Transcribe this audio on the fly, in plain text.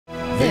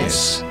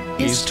This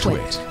is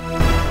TWiT.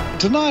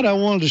 Tonight I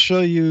wanted to show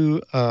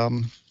you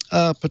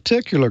a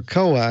particular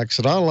coax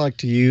that I like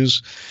to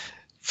use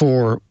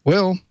for,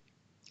 well,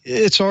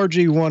 it's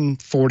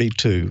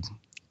RG142.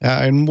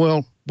 And,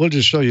 well, we'll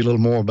just show you a little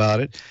more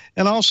about it.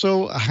 And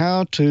also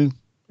how to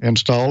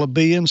install a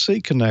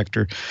BNC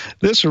connector.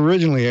 This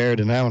originally aired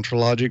in Amateur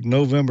Logic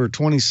November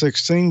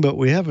 2016, but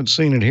we haven't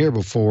seen it here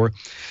before.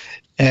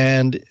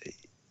 And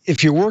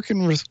if you're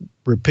working with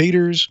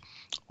repeaters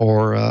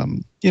or,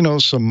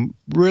 some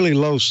really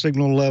low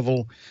signal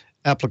level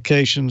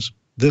applications,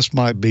 this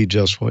might be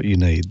just what you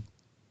need.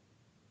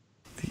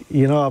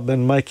 I've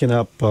been making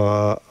up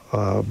a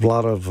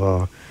lot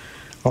of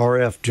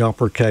RF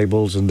jumper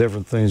cables and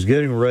different things,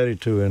 getting ready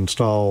to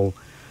install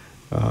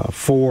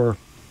 4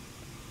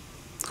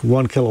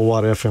 1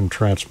 kilowatt FM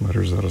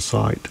transmitters at a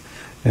site.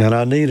 And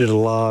I needed a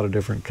lot of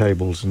different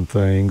cables and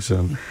things.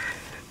 And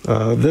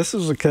this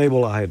is a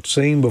cable I had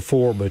seen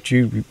before, but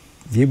you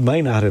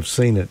may not have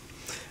seen it.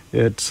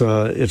 It's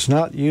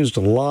not used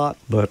a lot,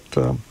 but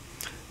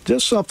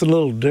just something a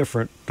little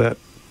different that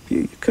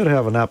you could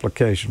have an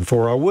application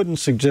for. I wouldn't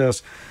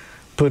suggest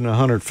putting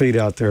 100 feet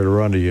out there to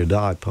run to your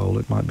dipole.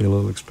 It might be a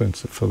little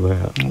expensive for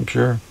that. I'm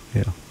sure.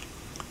 Yeah.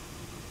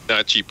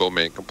 Not cheapo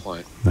man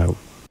compliant. No.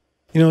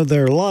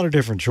 There are a lot of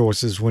different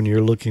choices when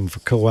you're looking for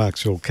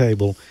coaxial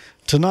cable.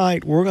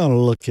 Tonight, we're going to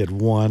look at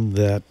one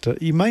that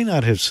you may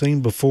not have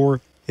seen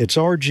before. It's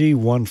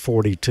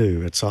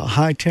RG142. It's a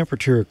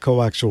high-temperature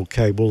coaxial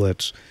cable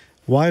that's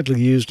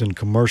widely used in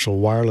commercial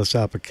wireless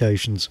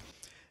applications.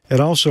 It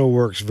also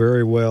works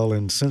very well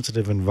in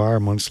sensitive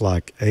environments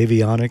like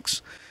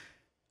avionics.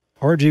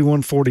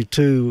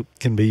 RG142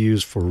 can be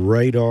used for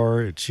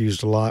radar. It's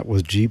used a lot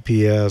with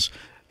GPS,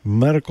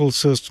 medical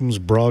systems,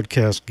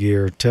 broadcast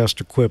gear,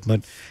 test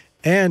equipment,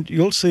 and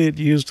you'll see it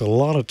used a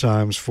lot of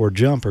times for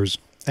jumpers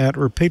at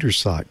repeater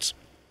sites.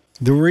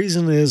 The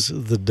reason is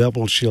the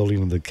double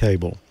shielding of the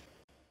cable.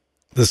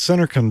 The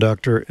center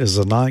conductor is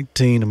a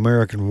 19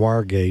 American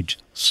wire gauge,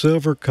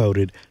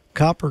 silver-coated,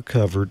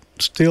 copper-covered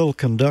steel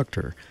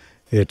conductor.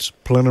 It's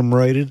plenum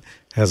rated,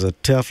 has a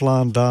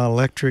Teflon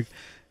dielectric.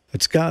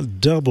 It's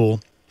got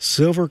double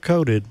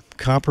silver-coated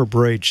copper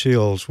braid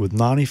shields with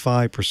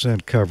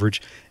 95%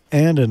 coverage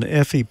and an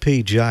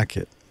FEP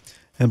jacket.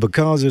 And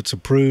because it's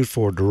approved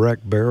for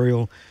direct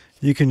burial,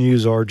 you can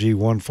use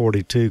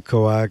RG142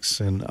 coax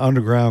in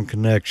underground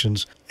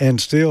connections and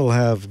still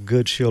have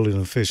good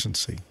shielding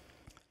efficiency.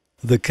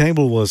 The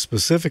cable was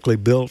specifically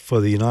built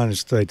for the United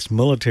States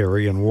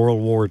military in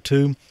World War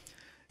II.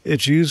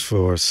 It's used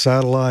for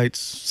satellites,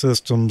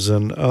 systems,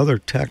 and other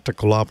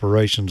tactical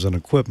operations and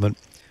equipment.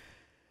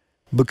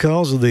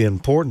 Because of the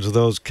importance of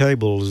those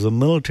cables, the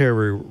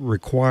military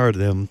required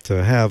them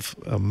to have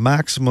a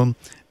maximum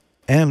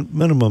and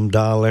minimum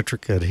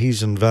dielectric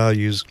adhesion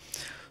values,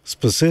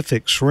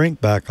 specific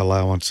shrink-back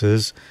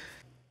allowances,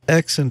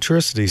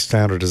 eccentricity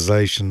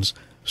standardizations,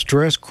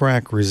 stress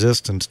crack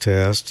resistance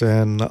tests,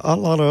 and a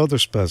lot of other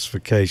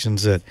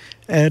specifications that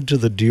add to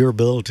the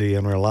durability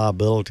and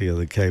reliability of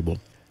the cable.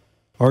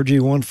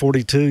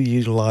 RG142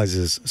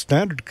 utilizes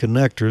standard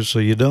connectors, so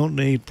you don't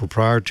need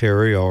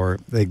proprietary or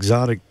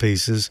exotic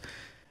pieces.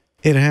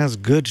 It has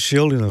good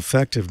shielding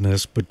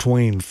effectiveness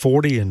between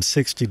 40 and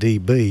 60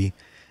 dB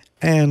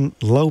and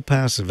low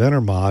passive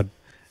intermod.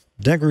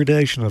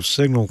 Degradation of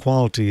signal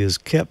quality is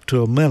kept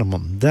to a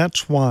minimum.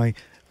 That's why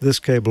this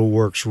cable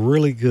works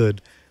really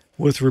good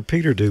with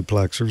repeater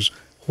duplexers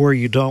where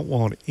you don't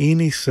want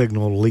any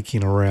signal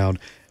leaking around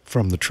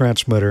from the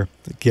transmitter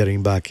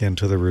getting back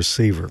into the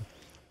receiver.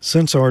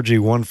 Since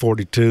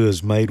RG142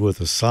 is made with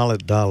a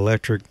solid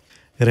dielectric,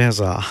 it has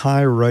a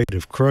high rate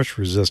of crush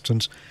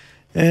resistance,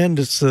 and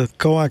it's the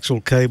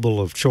coaxial cable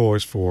of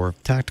choice for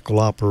tactical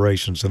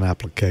operations and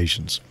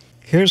applications.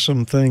 Here's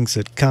some things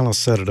that kind of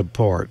set it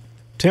apart.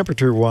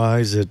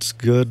 Temperature-wise, it's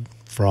good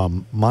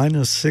from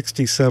minus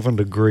 67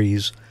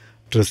 degrees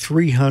to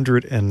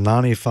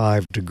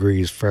 395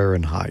 degrees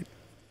Fahrenheit.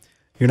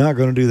 You're not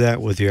going to do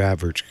that with your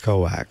average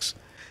coax.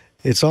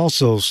 It's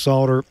also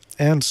solder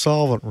and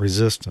solvent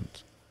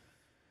resistant.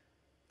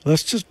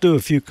 Let's just do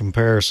a few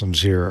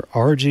comparisons here.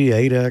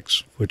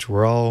 RG8X, which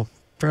we're all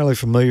fairly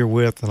familiar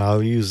with, and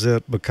I'll use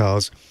it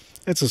because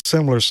it's a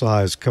similar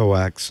size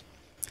coax.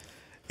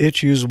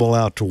 It's usable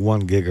out to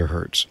 1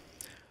 gigahertz.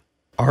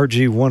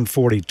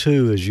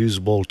 RG142 is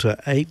usable to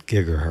 8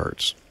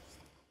 gigahertz.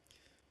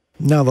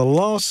 Now the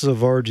loss of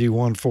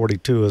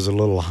RG142 is a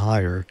little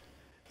higher.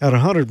 At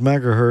 100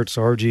 megahertz,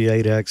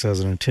 RG8X has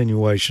an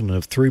attenuation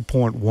of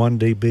 3.1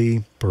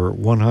 dB per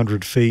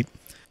 100 feet,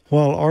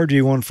 while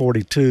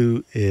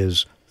RG142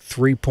 is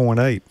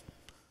 3.8.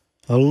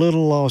 A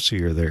little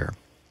lossier there.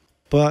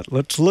 But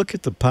let's look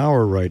at the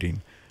power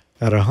rating.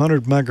 At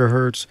 100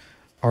 megahertz,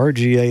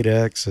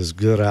 RG8X is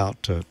good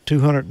out to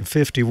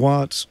 250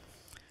 watts.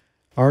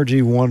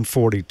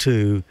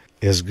 RG142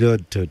 is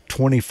good to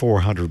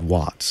 2400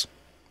 watts.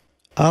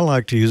 I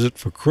like to use it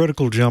for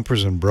critical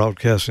jumpers and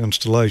broadcast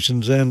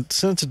installations and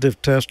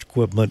sensitive test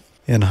equipment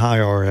in high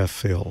RF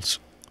fields.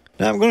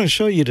 Now I'm going to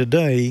show you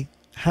today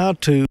how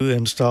to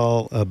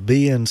install a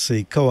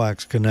BNC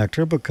coax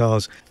connector,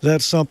 because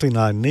that's something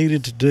I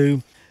needed to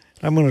do.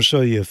 I'm going to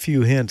show you a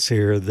few hints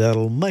here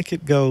that'll make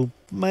it go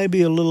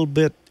maybe a little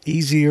bit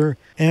easier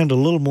and a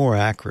little more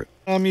accurate.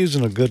 I'm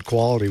using a good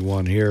quality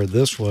one here.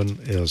 This one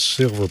is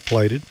silver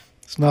plated.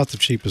 It's not the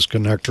cheapest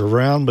connector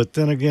around, but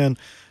then again,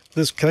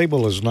 this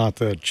cable is not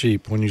that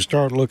cheap. When you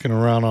start looking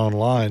around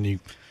online, you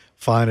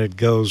find it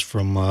goes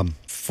from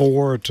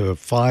 $4 to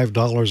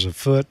 $5 a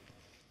foot.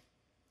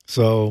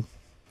 So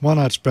why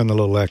not spend a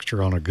little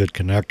extra on a good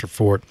connector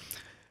for it?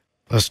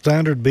 A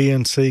standard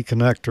BNC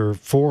connector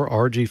for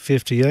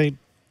RG58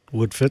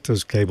 would fit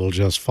this cable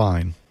just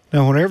fine.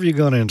 Now, whenever you're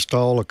going to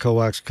install a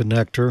coax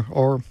connector,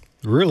 or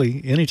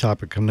really any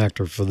type of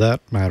connector for that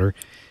matter,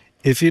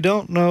 if you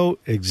don't know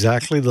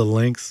exactly the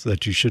length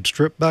that you should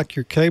strip back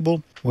your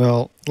cable,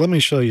 well, let me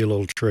show you a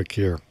little trick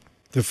here.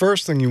 The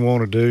first thing you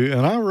want to do,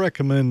 and I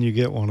recommend you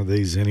get one of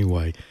these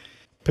anyway,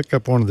 pick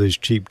up one of these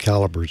cheap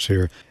calibers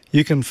here.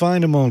 You can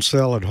find them on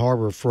sale at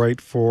Harbor Freight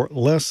for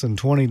less than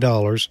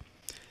 $20.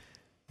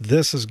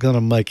 This is going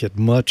to make it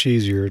much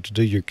easier to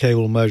do your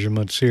cable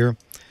measurements here.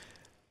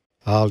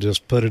 I'll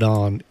just put it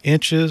on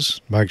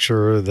inches, make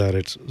sure that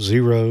it's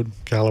zeroed,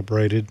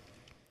 calibrated.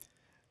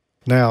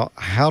 Now,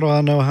 how do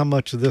I know how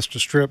much of this to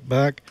strip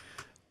back?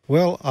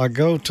 Well, I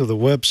go to the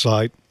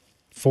website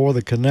for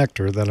the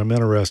connector that I'm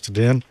interested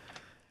in,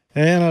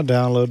 and I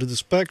downloaded the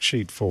spec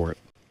sheet for it.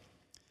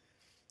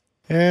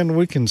 And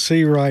we can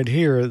see right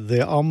here,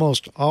 they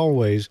almost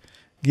always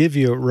give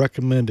you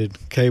recommended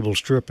cable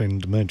stripping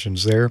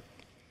dimensions there.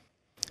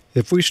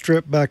 If we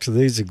strip back to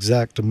these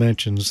exact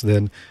dimensions,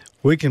 then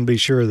we can be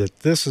sure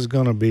that this is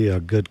going to be a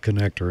good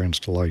connector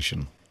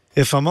installation.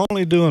 If I'm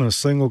only doing a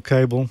single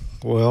cable,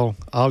 well,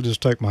 I'll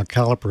just take my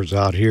calipers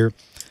out here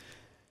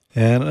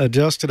and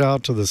adjust it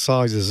out to the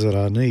sizes that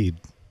I need.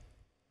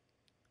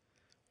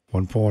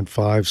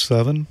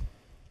 1.57.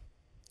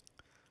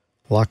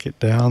 Lock it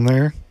down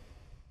there.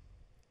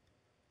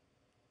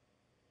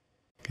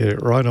 Get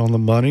it right on the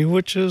money,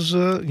 which is,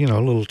 a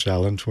little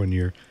challenge when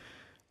you're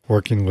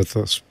working with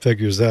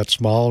figures that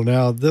small.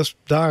 Now, this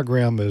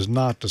diagram is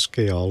not to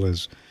scale,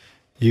 as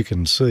you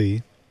can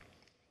see,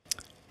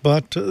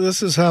 but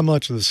this is how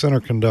much of the center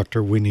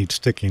conductor we need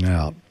sticking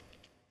out.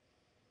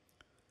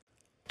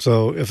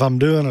 So if I'm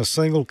doing a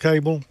single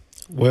cable,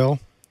 well,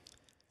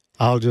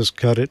 I'll just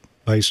cut it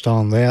based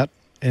on that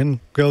and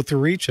go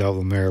through each of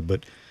them there.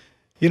 But,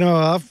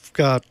 I've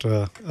got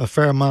a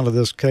fair amount of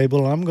this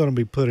cable. I'm going to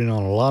be putting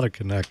on a lot of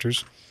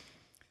connectors.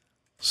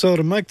 So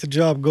to make the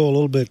job go a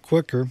little bit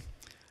quicker,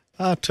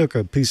 I took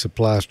a piece of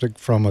plastic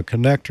from a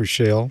connector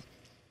shell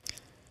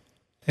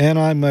and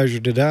I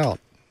measured it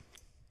out.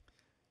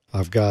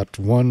 I've got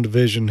one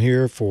division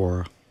here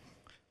for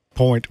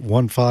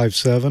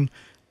 0.157.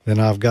 Then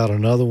I've got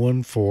another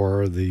one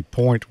for the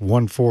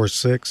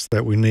 0.146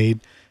 that we need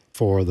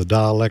for the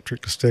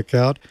dielectric to stick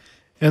out.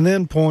 And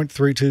then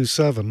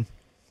 0.327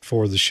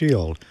 for the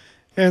shield.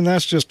 And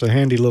that's just a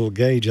handy little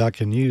gauge I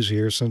can use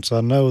here, since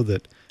I know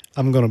that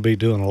I'm going to be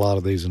doing a lot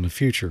of these in the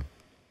future.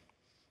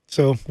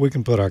 So we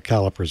can put our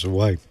calipers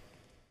away.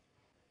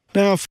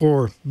 Now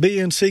for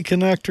BNC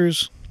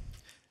connectors,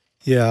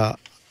 yeah,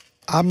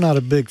 I'm not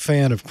a big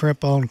fan of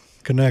crimp-on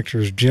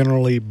connectors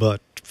generally,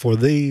 but for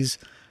these,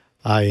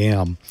 I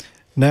am.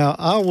 Now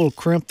I will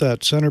crimp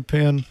that center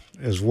pin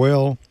as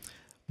well,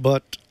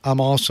 but I'm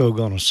also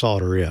going to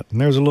solder it.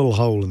 And there's a little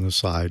hole in the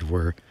side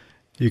where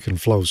you can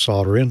flow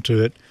solder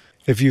into it.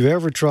 If you've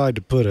ever tried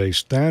to put a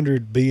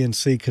standard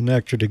BNC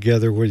connector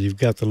together where you've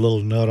got the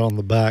little nut on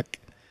the back,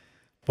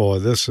 boy,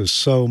 this is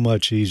so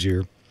much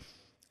easier,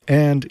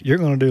 and you're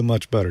going to do a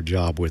much better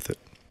job with it.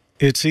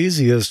 It's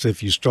easiest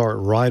if you start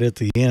right at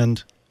the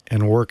end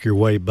and work your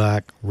way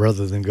back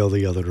rather than go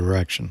the other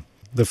direction.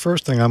 The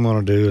first thing I'm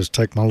going to do is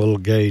take my little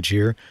gauge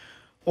here,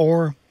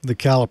 or the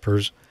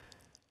calipers.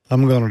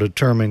 I'm going to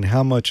determine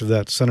how much of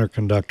that center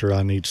conductor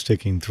I need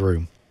sticking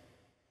through.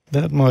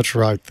 That much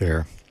right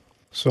there.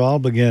 So I'll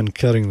begin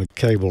cutting the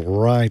cable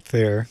right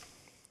there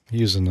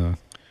using a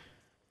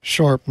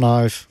sharp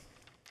knife.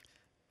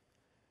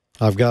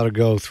 I've got to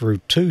go through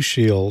 2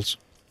 shields,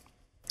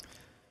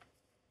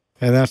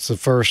 and that's the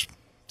first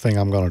thing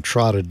I'm going to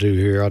try to do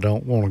here. I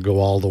don't want to go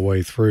all the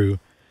way through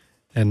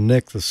and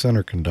nick the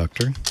center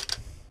conductor.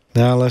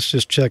 Now let's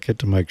just check it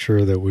to make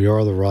sure that we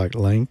are the right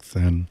length,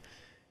 and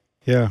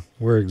yeah,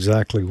 we're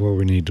exactly where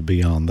we need to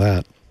be on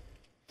that.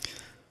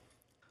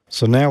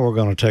 So now we're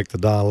going to take the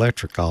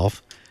dielectric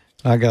off.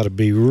 I got to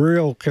be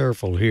real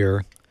careful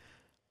here.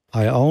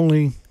 I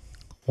only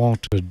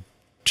want to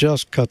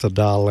just cut the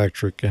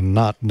dielectric and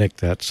not nick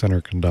that center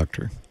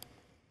conductor,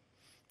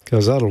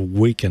 because that'll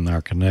weaken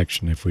our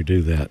connection if we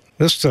do that.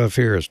 This stuff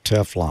here is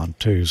Teflon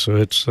too, so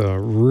it's a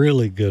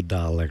really good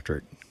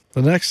dielectric.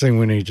 The next thing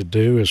we need to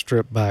do is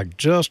strip back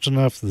just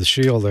enough of the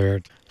shield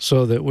there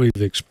so that we've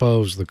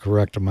exposed the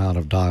correct amount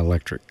of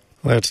dielectric.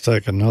 Let's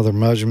take another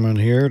measurement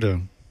here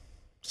to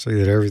see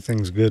that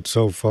everything's good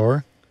so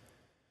far.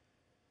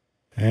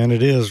 And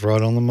it is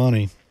right on the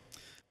money.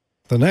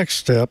 The next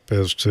step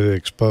is to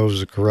expose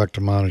the correct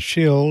amount of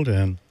shield,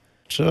 and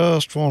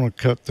just want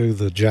to cut through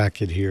the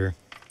jacket here,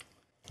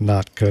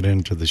 not cut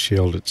into the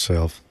shield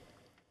itself.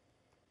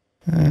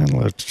 And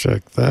let's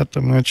check that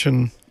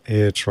dimension.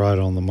 It's right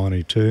on the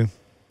money too.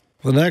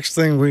 The next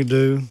thing we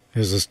do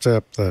is a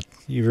step that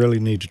you really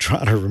need to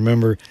try to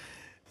remember,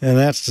 and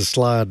that's to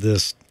slide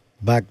this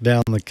back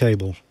down the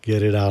cable,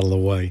 get it out of the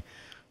way.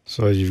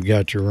 So you've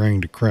got your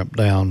ring to crimp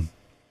down.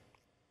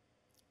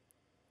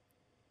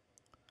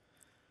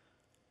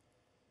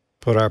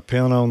 Put our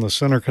pin on the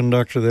center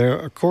conductor there.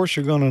 Of course,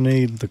 you're going to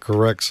need the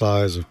correct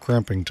size of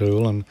crimping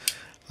tool, and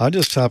I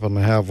just happen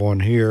to have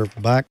one here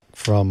back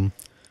from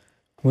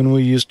when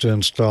we used to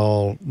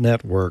install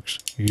networks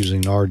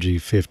using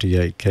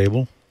RG58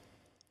 cable.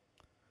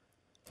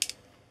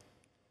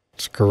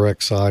 It's the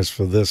correct size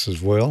for this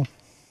as well.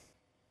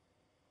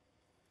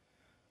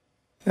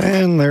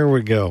 And there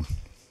we go.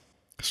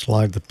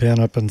 Slide the pin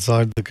up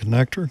inside the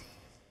connector.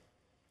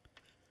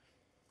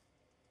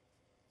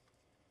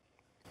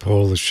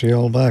 Pull the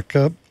shell back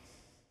up.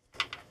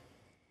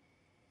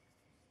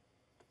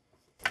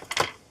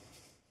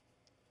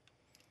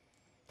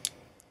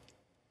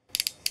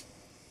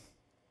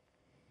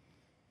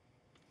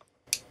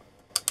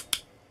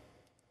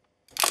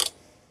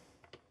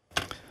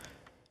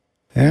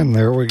 And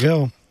there we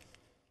go.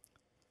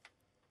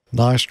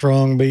 Nice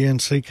strong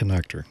BNC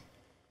connector.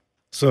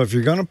 So if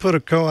you're going to put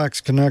a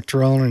coax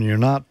connector on and you're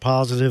not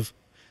positive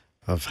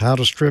of how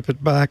to strip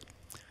it back,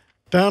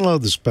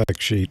 download the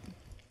spec sheet.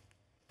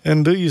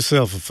 And do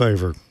yourself a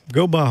favor.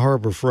 Go by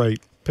Harbor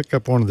Freight. Pick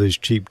up one of these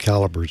cheap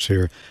calibers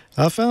here.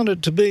 I found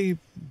it to be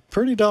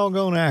pretty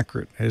doggone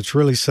accurate. It's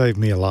really saved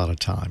me a lot of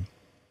time.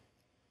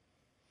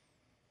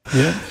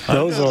 Yeah,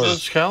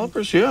 those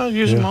calipers. Yeah, I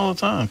use them all the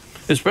time.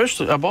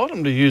 Especially, I bought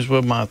them to use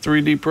with my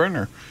 3D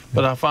printer,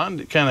 but I find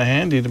it kind of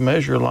handy to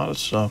measure a lot of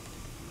stuff.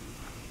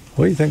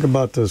 What do you think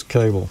about this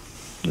cable?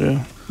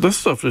 Yeah, this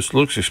stuff just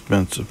looks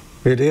expensive.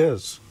 It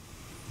is.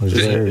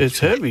 It's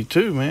heavy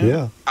too, man.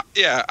 Yeah.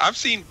 Yeah, I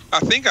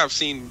think I've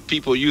seen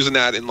people using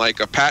that in like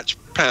a patch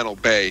panel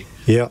bay.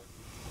 Yeah.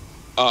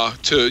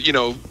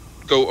 To,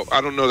 go,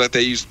 I don't know that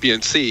they use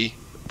BNC,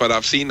 but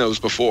I've seen those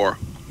before.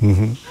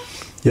 Mm-hmm.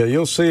 Yeah,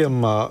 you'll see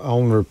them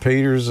on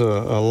repeaters a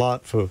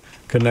lot for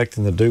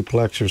connecting the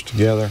duplexers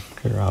together.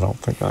 Here, I don't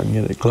think I can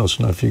get it close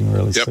enough. You can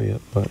really see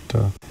it. But,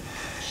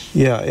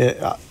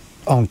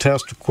 on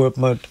test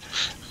equipment,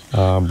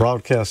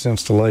 broadcast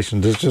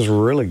installations, it's just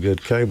really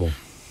good cable.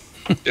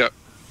 Yep.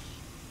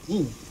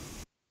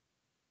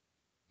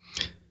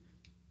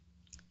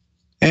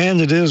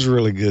 And it is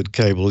really good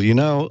cable.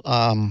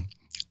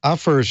 I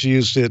first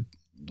used it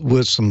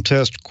with some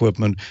test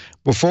equipment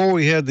before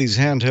we had these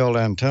handheld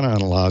antenna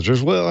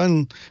analyzers. Well,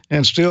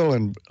 and still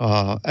in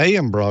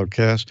AM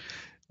broadcast,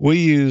 we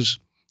use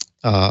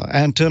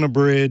antenna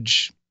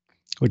bridge,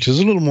 which is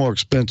a little more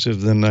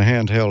expensive than the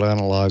handheld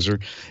analyzer.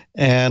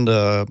 And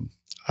I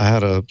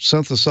had a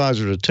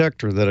synthesizer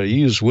detector that I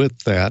used with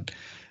that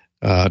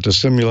to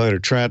simulate a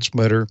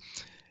transmitter.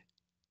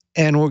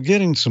 And we're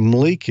getting some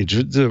leakage.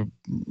 The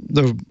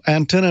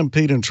antenna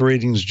impedance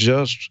readings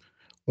just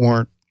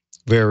weren't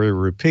very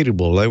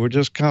repeatable. They were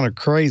just kind of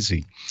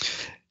crazy.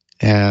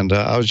 And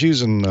I was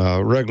using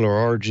regular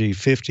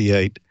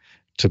RG58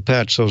 to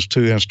patch those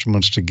two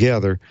instruments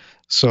together.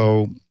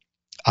 So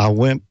I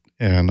went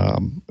and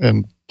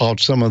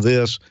bought some of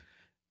this,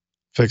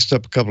 fixed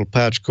up a couple of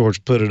patch cords,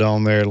 put it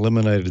on there,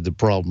 eliminated the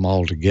problem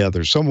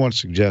altogether. Someone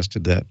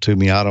suggested that to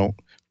me. I don't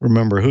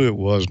remember who it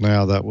was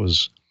now. That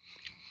was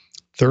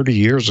 30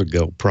 years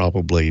ago,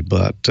 probably.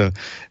 But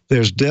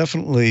there's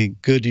definitely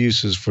good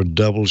uses for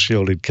double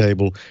shielded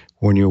cable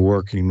when you're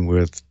working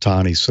with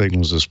tiny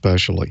signals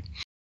especially.